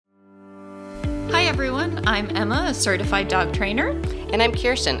everyone, I'm Emma, a certified dog trainer. And I'm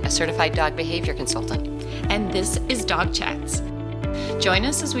Kirsten, a certified dog behavior consultant. And this is Dog Chats. Join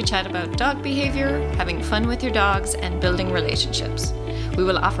us as we chat about dog behavior, having fun with your dogs, and building relationships. We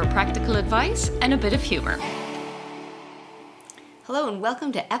will offer practical advice and a bit of humor. Hello and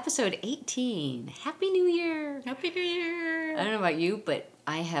welcome to episode 18. Happy New Year! Happy New Year! I don't know about you, but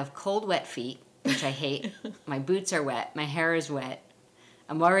I have cold, wet feet, which I hate. My boots are wet. My hair is wet.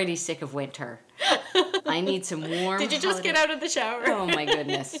 I'm already sick of winter. I need some warm... Did you just get out of the shower? Oh my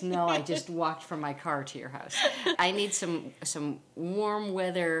goodness. No, I just walked from my car to your house. I need some warm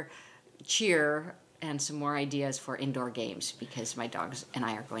weather cheer and some more ideas for indoor games because my dogs and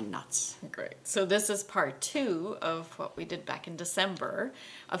I are going nuts. Great. So this is part 2 of what we did back in December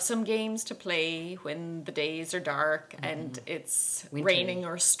of some games to play when the days are dark and it's Wintry. raining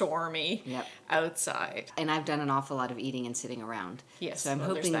or stormy outside. And I've done an awful lot of eating and sitting around. Yes, So I'm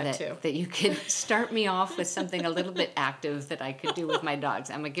well, hoping there's that that you could start me off with something a little bit active that I could do with my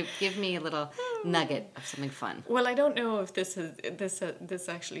dogs. I'm gonna give me a little nugget of something fun. Well, I don't know if this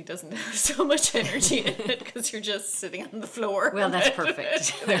actually doesn't have so much energy in it because you're just sitting on the floor. Well, that's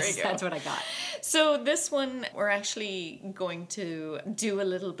perfect. There you go. That's what I got. So this one, we're actually going to do a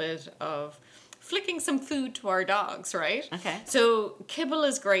little bit of flicking some food to our dogs, right? Okay. So kibble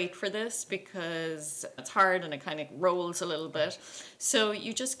is great for this because it's hard and it kind of rolls a little bit. So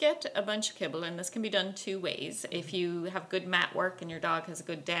you just get a bunch of kibble, and this can be done 2 ways. If you have good mat work and your dog has a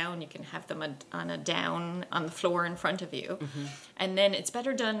good down, you can have them on a down on the floor in front of you. Mm-hmm. And then it's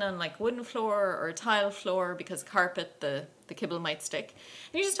better done on like wooden floor or tile floor because carpet, the kibble might stick.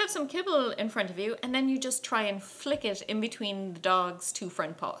 And you just have some kibble in front of you, and then you just try and flick it in between the dog's 2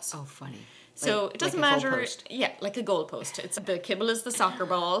 front paws. Oh, funny. So it doesn't like a matter. goalpost. Yeah, like a goalpost. It's the kibble is the soccer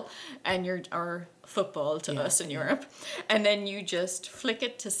ball, and or football to us in Europe, and then you just flick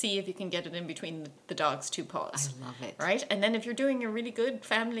it to see if you can get it in between the dog's 2 paws. I love it. Right, and then if you're doing a really good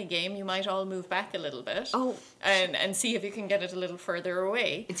family game, you might all move back a little bit. Oh. And see if you can get it a little further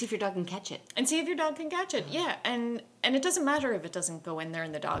away. And see if your dog can catch it. And see if your dog can catch it. Yeah, and it doesn't matter if it doesn't go in there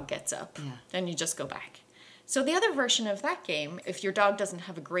and the dog gets up. Yeah. Then you just go back. So the other version of that game, if your dog doesn't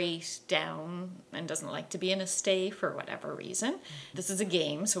have a great down and doesn't like to be in a stay for whatever reason, this is a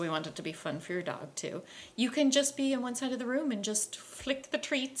game, so we want it to be fun for your dog too. You can just be on one side of the room and just flick the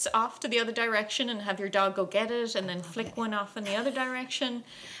treats off to the other direction and have your dog go get it, and then flick one off in the other direction.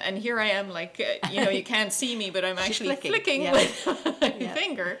 And here I am, like, you can't see me, but I'm actually flicking with my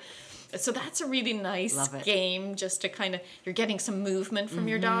finger. So that's a really nice game, just to kind of, you're getting some movement from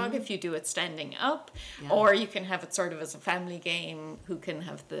your dog if you do it standing up, or you can have it sort of as a family game, who can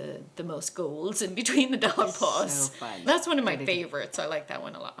have the most goals in between the dog paws. So fun. That's one of my favorites. I like that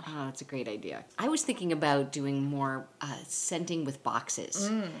one a lot. Oh, that's a great idea. I was thinking about doing more scenting with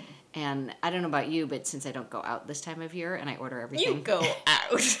boxes. And I don't know about you, but since I don't go out this time of year and I order everything. You go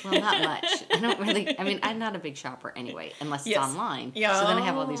out. Well, not much. I don't really, I'm not a big shopper anyway, unless it's online. Yeah. So then I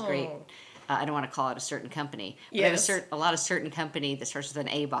have all these great, I don't want to call it a certain company, but I have a lot of certain company that starts with an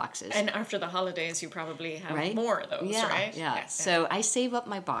A boxes. And after the holidays, you probably have more of those, right? Yeah. So I save up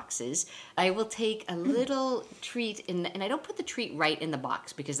my boxes. I will take a little treat and I don't put the treat right in the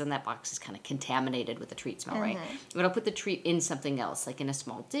box because then that box is kind of contaminated with the treat smell, right? But I'll put the treat in something else, like in a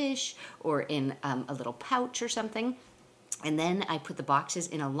small dish or in a little pouch or something. And then I put the boxes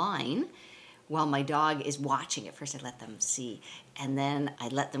in a line while my dog is watching. At first I let them see, and then I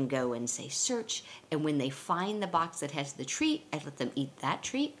let them go and say search, and when they find the box that has the treat, I let them eat that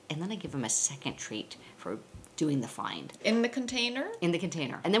treat, and then I give them a second treat for doing the find. In the container? In the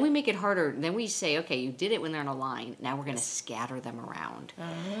container. And then we make it harder. Then we say, okay, you did it when they're in a line. Now we're going to scatter them around.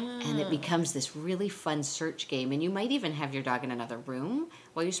 And it becomes this really fun search game. And you might even have your dog in another room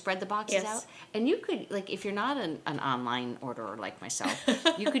while you spread the boxes out. And you could, like, if you're not an online orderer like myself,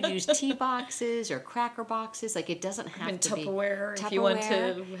 you could use tea boxes or cracker boxes. Like, it doesn't have to be Tupperware. If you want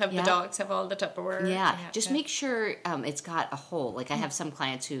to have the dogs have all the Tupperware. Yeah. Just make sure it's got a hole. Like, I have some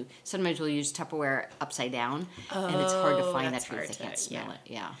clients who sometimes will use Tupperware upside down. And it's hard to find that treat if they can't smell it.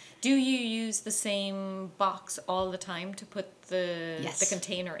 Yeah. Do you use the same box all the time to put the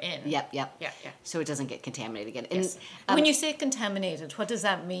container in? Yep. Yeah. So it doesn't get contaminated again. Yes. And when you say contaminated, what does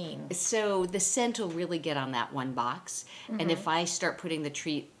that mean? So the scent will really get on that one box. And if I start putting the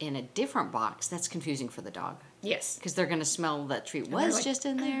treat in a different box, that's confusing for the dog. Yes. Because they're going to smell that treat was just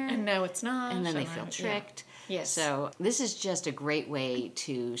in there. And now it's not. And then they feel tricked. Yes. So this is just a great way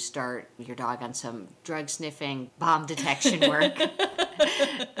to start your dog on some drug sniffing, bomb detection work.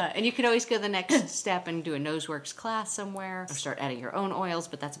 And you could always go the next step and do a Noseworks class somewhere, or start adding your own oils,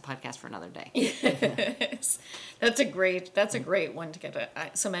 but that's a podcast for another day. Yes. That's a great one to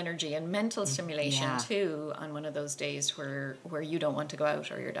get some energy and mental stimulation too on one of those days where you don't want to go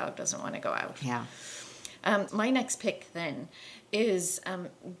out or your dog doesn't want to go out. Yeah. My next pick then is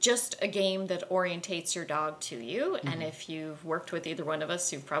just a game that orientates your dog to you. And if you've worked with either one of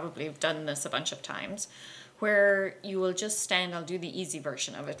us, you've probably done this a bunch of times, where you will just stand. I'll do the easy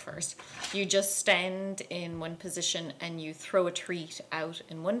version of it first. You just stand in one position and you throw a treat out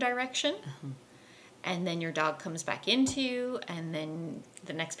in one direction. And then your dog comes back into you, and then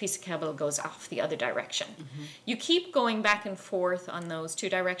the next piece of kibble goes off the other direction. You keep going back and forth on those two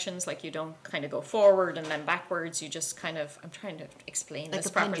directions, like you don't kind of go forward and then backwards. You just kind of, I'm trying to explain Like this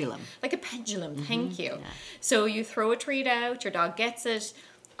a properly. pendulum. Like a pendulum, thank you. Yeah. So you throw a treat out, your dog gets it.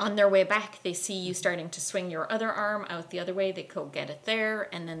 On their way back, they see you starting to swing your other arm out the other way. They go get it there,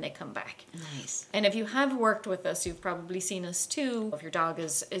 and then they come back. Nice. And if you have worked with us, you've probably seen us too. If your dog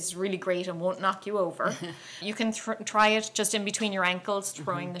is really great and won't knock you over, you can try it just in between your ankles,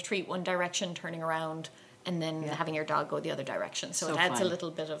 throwing the treat one direction, turning around, and then having your dog go the other direction. So it adds a little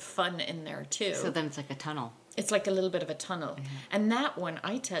bit of fun in there too. So then it's like a tunnel. It's like a little bit of a tunnel. And that one,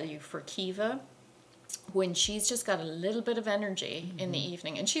 I tell you, for Kiva, when she's just got a little bit of energy in the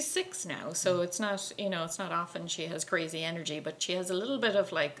evening, and she's 6 now, so it's not, it's not often she has crazy energy, but she has a little bit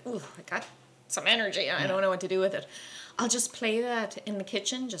of like, ooh, I got some energy and I don't know what to do with it. I'll just play that in the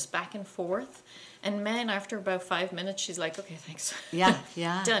kitchen, just back and forth. And man, after about 5 minutes, she's like, okay, thanks. Yeah,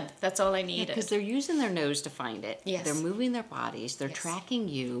 yeah. Done. That's all I needed. Because they're using their nose to find it. Yes. They're moving their bodies. They're tracking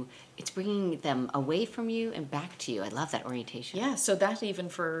you. It's bringing them away from you and back to you. I love that orientation. Yeah, so that even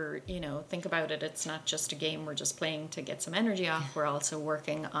for, think about it, it's not just a game we're just playing to get some energy off. We're also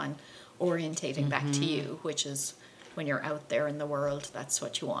working on orientating back to you, which is when you're out there in the world, that's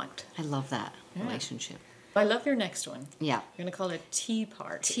what you want. I love that relationship. I love your next one. Yeah. You're going to call it Tea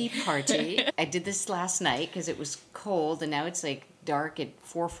Party. Tea party. I did this last night because it was cold and now it's like dark at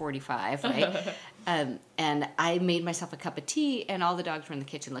 4:45, right? And I made myself a cup of tea, and all the dogs were in the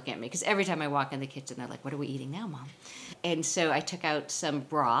kitchen looking at me because every time I walk in the kitchen, they're like, "What are we eating now, Mom?" And so I took out some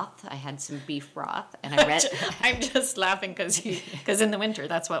broth. I had some beef broth, and I read. I'm just laughing because in the winter,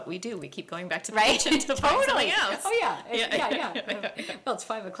 that's what we do. We keep going back to the Right? kitchen to find something else. Oh yeah. Well, it's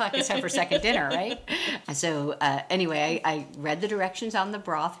 5:00. It's time for second dinner, right? So anyway, I read the directions on the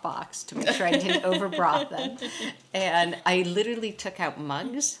broth box to make sure I didn't over broth them, and I literally took out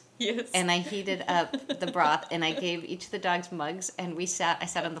mugs. Yes. And I heated up the broth, and I gave each of the dogs mugs, and I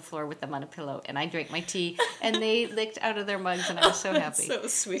sat on the floor with them on a pillow, and I drank my tea, and they licked out of their mugs, and I was so happy. So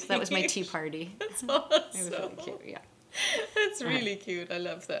sweet. So that was my tea party. That's awesome. It was really cute, yeah. That's really cute. I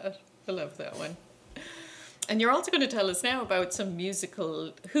love that. I love that one. And you're also going to tell us now about some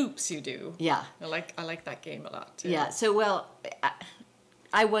musical hoops you do. Yeah. I like that game a lot too. Yeah, so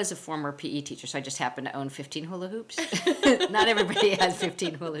I was a former PE teacher, so I just happened to own 15 hula hoops. Not everybody has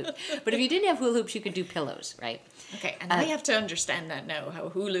 15 hula hoops. But if you didn't have hula hoops, you could do pillows, right? Okay, and I have to understand that now, how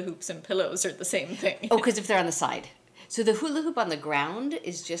hula hoops and pillows are the same thing. Oh, because if they're on the side. So the hula hoop on the ground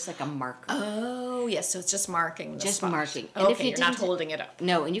is just like a marker. Oh, yes, so it's just marking the Just spot. marking. And Okay, if you you're not didn't- holding it up.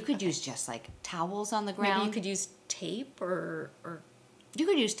 No, and you could use just like towels on the ground. Maybe you could use tape or You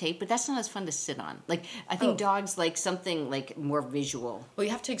could use tape, but that's not as fun to sit on. Like, I think dogs like something like more visual. well,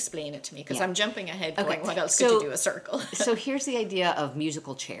 you have to explain it to me because Yeah. I'm jumping ahead Okay, going, what else so- could you do? A circle. So here's the idea of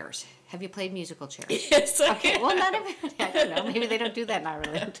musical chairs. Have you played musical chairs? Yes. Okay, well, not everybody, I don't know, maybe they don't do that in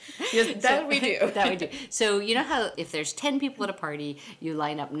Ireland. Yes, that we do. That we do. So you know how if there's 10 people at a party, you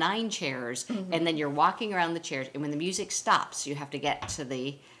line up 9 chairs, and then you're walking around the chairs, and when the music stops, you have to get to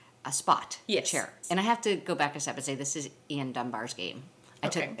the spot, Yes. chair. And I have to go back a step and say this is Ian Dunbar's game. I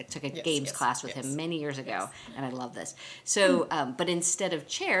took a Yes, games yes, class with yes. him many years ago, and I love this. So, but instead of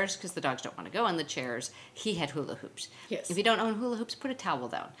chairs, because the dogs don't want to go on the chairs, he had hula hoops. Yes. If you don't own hula hoops, put a towel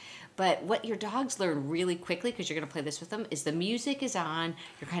down. But what your dogs learn really quickly, because you're going to play this with them, is the music is on,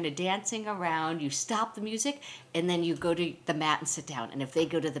 you're kind of dancing around, you stop the music, and then you go to the mat and sit down. And if they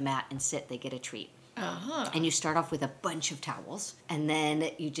go to the mat and sit, they get a treat. Uh-huh. And you start off with a bunch of towels, and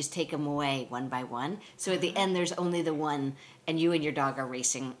then you just take them away one by one. So at the end, there's only the one, and you and your dog are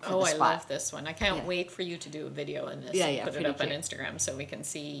racing for the I spot. love this one. I can't Yeah. wait for you to do a video on this Yeah, and yeah, put it pretty up on cute. Instagram so we can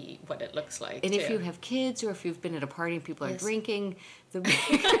see what it looks like. And if too. you have kids, or if you've been at a party and people are Yes. drinking, your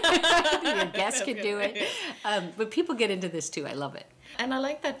guests can do it. But people get into this too. I love it. And I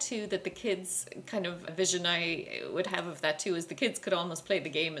like that too, that the kids kind of vision I would have of that too is the kids could almost play the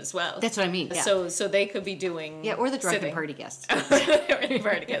game as well. That's what I mean. Yeah. So they could be doing Yeah, or the drunken sitting. party guests. Or the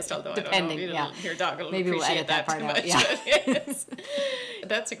party guest, although Depending, I don't know yeah. if your dog will Maybe we'll appreciate edit that that part too out, much. yeah. But yes.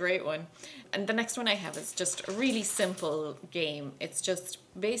 That's a great one. And the next one I have is just a really simple game. It's just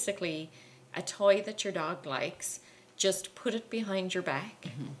basically a toy that your dog likes. Just put it behind your back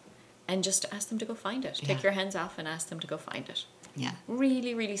and just ask them to go find it. Take your hands off and ask them to go find it. Yeah.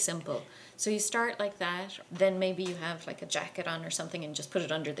 Really, really simple. So you start like that, then maybe you have like a jacket on or something and just put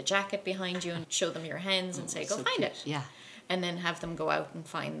it under the jacket behind you and show them your hands and say, go So find cute. it. Yeah. And then have them go out and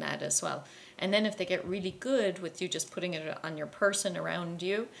find that as well. And then if they get really good with you just putting it on your person around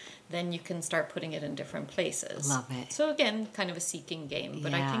you, then you can start putting it in different places. Love it. So again, kind of a seeking game.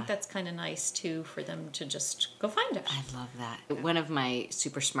 But I Yeah. think that's kind of nice too for them to just go find it. I love that. One of my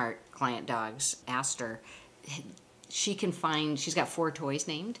super smart client dogs, Aster, she can find, she's got 4 toys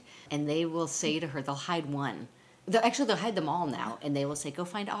named, and they will say to her, they'll hide one. They'll hide them all now, and they will say, go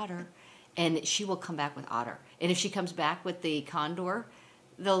find Otter. And she will come back with Otter. And if she comes back with the condor,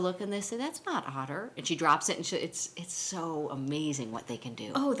 they'll look and they say, that's not Otter. And she drops it, and it's so amazing what they can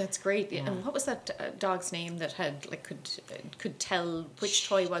do. Oh, that's great. And what was that dog's name that had like could tell which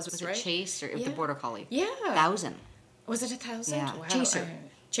toy was it right? Chase or Yeah. the Border Collie? Yeah. 1,000. Was it 1,000? Yeah. Wow. Chaser.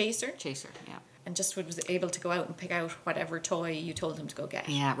 Chaser? Chaser, yeah. And just was able to go out and pick out whatever toy you told him to go get.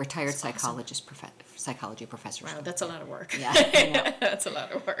 Yeah, retired That's awesome. psychology professor. Wow, that's a lot of work. Yeah, I know. That's a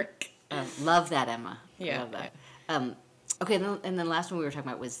lot of work. Love that, Emma. Yeah, Love that. Okay, and then the last one we were talking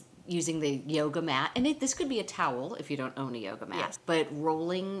about was using the yoga mat. And this could be a towel if you don't own a yoga mat. Yes. But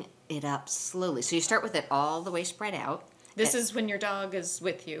rolling it up slowly. So you start with it all the way spread out. This is when your dog is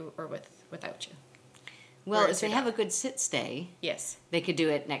with you or without you. Well, Where if is they your have dog? a good sit stay, Yes. they could do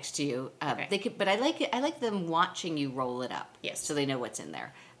it next to you. Okay. They could, but I like them watching you roll it up. Yes. So they know what's in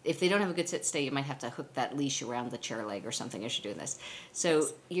there. If they don't have a good sit stay, you might have to hook that leash around the chair leg or something as you're doing this. So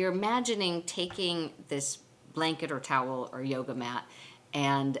you're imagining taking this blanket or towel or yoga mat,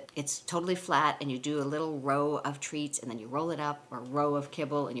 and it's totally flat, and you do a little row of treats, and then you roll it up, or row of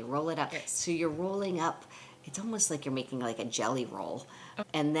kibble, and you roll it up. Yes. So you're rolling up. It's almost like you're making like a jelly roll.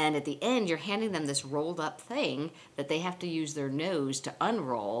 And then at the end, you're handing them this rolled up thing that they have to use their nose to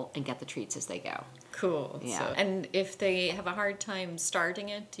unroll and get the treats as they go. Cool. Yeah. So, and if they have a hard time starting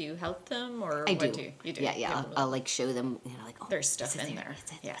it, do you help them or I what do. You do? Yeah, Give yeah. them a I'll like show them, like, oh, There's stuff this is in there.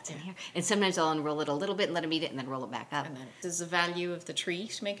 Yeah, It's in yeah. here. And sometimes I'll unroll it a little bit and let them eat it and then roll it back up. And then does the value of the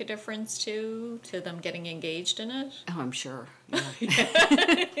treat make a difference too to them getting engaged in it? Oh, I'm sure.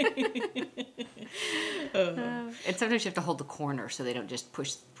 Yeah. And sometimes you have to hold the corner so they don't just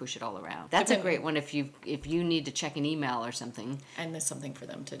push it all around. That's a great one if you need to check an email or something. And there's something for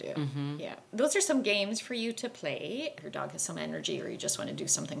them to do. Yeah. Those are some games for you to play. Your dog has some energy or you just want to do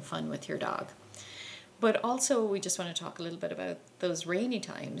something fun with your dog. But also we just want to talk a little bit about those rainy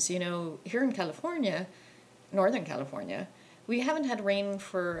times. You know, here in California, Northern California, we haven't had rain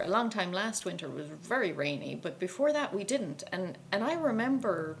for a long time. Last winter was very rainy, but before that we didn't. And I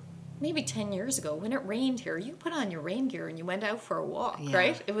remember maybe 10 years ago when it rained here, you put on your rain gear and you went out for a walk, Yeah,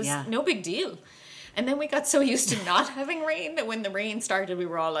 right? It was yeah. no big deal. And then we got so used to not having rain that when the rain started, we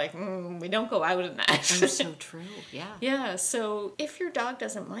were all like, we don't go out in that. Oh, so true. Yeah. Yeah, so if your dog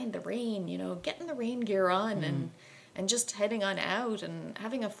doesn't mind the rain, you know, getting the rain gear on and just heading on out and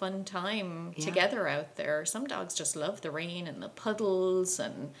having a fun time Yeah. together out there. Some dogs just love the rain and the puddles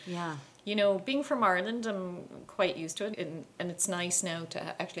and... Yeah. You know, being from Ireland, I'm quite used to it, and it's nice now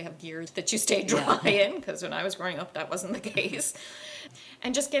to actually have gear that you stay dry in, because when I was growing up, that wasn't the case.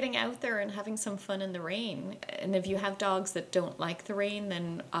 And just getting out there and having some fun in the rain. And if you have dogs that don't like the rain,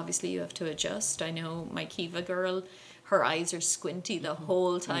 then obviously you have to adjust. I know my Kiva girl, her eyes are squinty the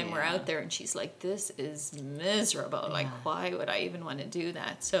whole time we're out there, and she's like, this is miserable. Like, why would I even want to do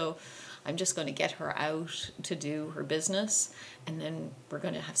that? So I'm just going to get her out to do her business, and then we're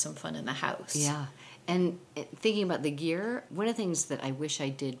going to have some fun in the house. Yeah. And thinking about the gear, one of the things that I wish I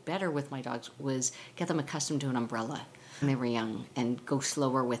did better with my dogs was get them accustomed to an umbrella when they were young and go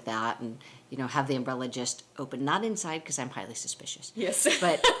slower with that and, you know, have the umbrella just open, not inside because I'm highly suspicious. Yes.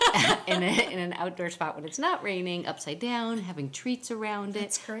 But in an outdoor spot when it's not raining, upside down, having treats around it,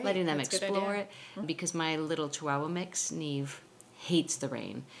 That's great. letting them That's a good explore idea. it. Because my little Chihuahua mix, Neve, hates the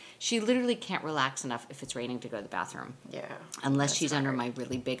rain. She literally can't relax enough if it's raining to go to the bathroom. Yeah. Unless That's she's under hard. my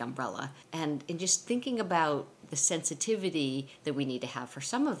really big umbrella. And in just thinking about the sensitivity that we need to have for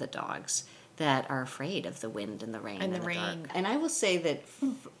some of the dogs that are afraid of the wind and the rain And the dark. rain. And I will say that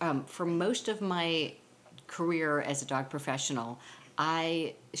for most of my career as a dog professional,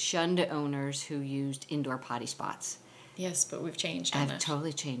 I shunned owners who used indoor potty spots. Yes, but we've changed on I've it.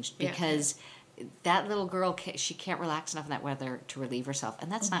 totally changed Yeah. because that little girl, she can't relax enough in that weather to relieve herself,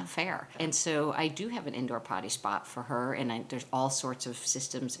 and that's not fair. And so I do have an indoor potty spot for her, and there's all sorts of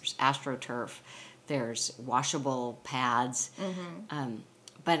systems. There's AstroTurf, there's washable pads,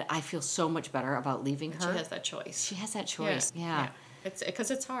 but I feel so much better about leaving her. She has that choice. She has that choice. Yeah. It's because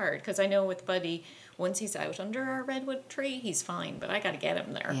it's hard. Because I know with Buddy, once he's out under our redwood tree, he's fine. But I got to get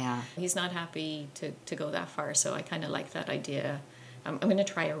him there. Yeah. He's not happy to go that far. So I kind of like that idea. I'm going to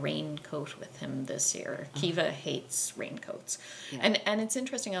try a raincoat with him this year. Kiva hates raincoats. Yeah. And it's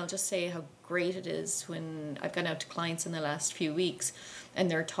interesting. I'll just say how great it is when I've gone out to clients in the last few weeks and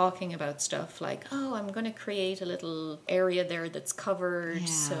they're talking about stuff like, oh, I'm going to create a little area there that's covered. Yeah,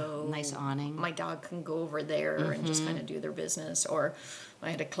 So nice awning. my dog can go over there and just kind of do their business. Or I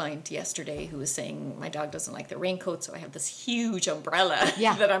had a client yesterday who was saying my dog doesn't like the raincoat, so I have this huge umbrella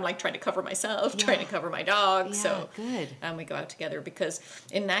that I'm like trying to cover myself, trying to cover my dog. Yeah, so good. And we go out together because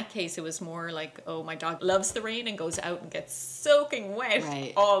in that case it was more like, oh, my dog loves the rain and goes out and gets soaking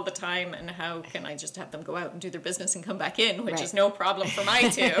wet all the time, and how can I just have them go out and do their business and come back in, which is no problem for my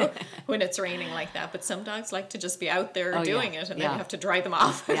two when it's raining like that. But some dogs like to just be out there doing it, and then you have to dry them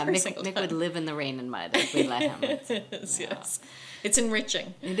off every single time. Mick would live in the rain and mud if we let him. Yes. It's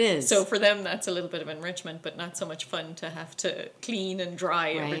enriching. It is. So for them, that's a little bit of enrichment, but not so much fun to have to clean and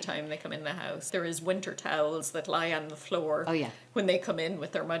dry every time they come in the house. There is winter towels that lie on the floor when they come in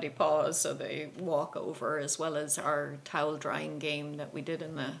with their muddy paws, so they walk over, as well as our towel drying game that we did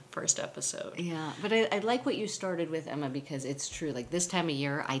in the first episode. Yeah, but I like what you started with, Emma, because it's true. Like this time of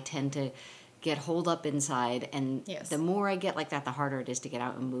year, I tend to get holed up inside, and the more I get like that, the harder it is to get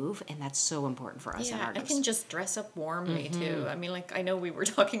out and move, and that's so important for us and our I dogs. can just dress up warmly too. I mean, like, I know we were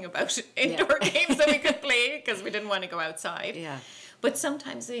talking about indoor games that we could play because we didn't want to go outside. Yeah. But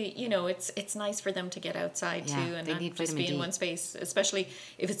sometimes it's nice for them to get outside too, and they not need just be in one space, especially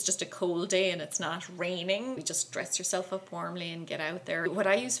if it's just a cold day and it's not raining. You just dress yourself up warmly and get out there. What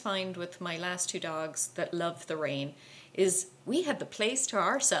I used to find with my last two dogs that love the rain is we had the place to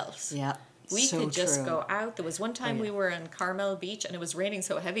ourselves. Yeah. We could just go out. There was one time we were on Carmel Beach and it was raining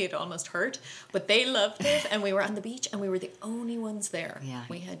so heavy it almost hurt, but they loved it, and we were on the beach and we were the only ones there. Yeah.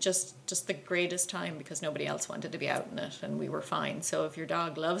 We had just the greatest time because nobody else wanted to be out in it, and we were fine. So if your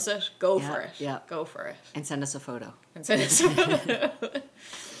dog loves it, go for it. Yeah. Go for it. And send us a photo.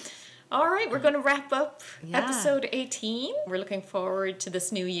 All right, we're going to wrap up episode 18. We're looking forward to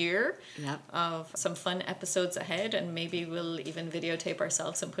this new year of some fun episodes ahead, and maybe we'll even videotape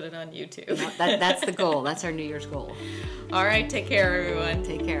ourselves and put it on YouTube. That's the goal. That's our New Year's goal. All right, take care, everyone.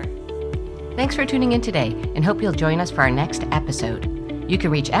 Take care. Thanks for tuning in today, and hope you'll join us for our next episode. You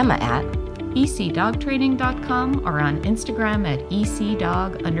can reach Emma at ecdogtraining.com or on Instagram at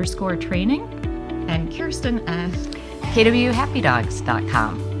ecdog_training, and Kirsten at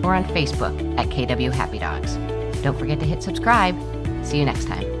kwhappydogs.com or on Facebook at kwhappydogs. Don't forget to hit subscribe. See you next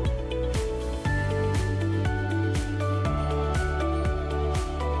time.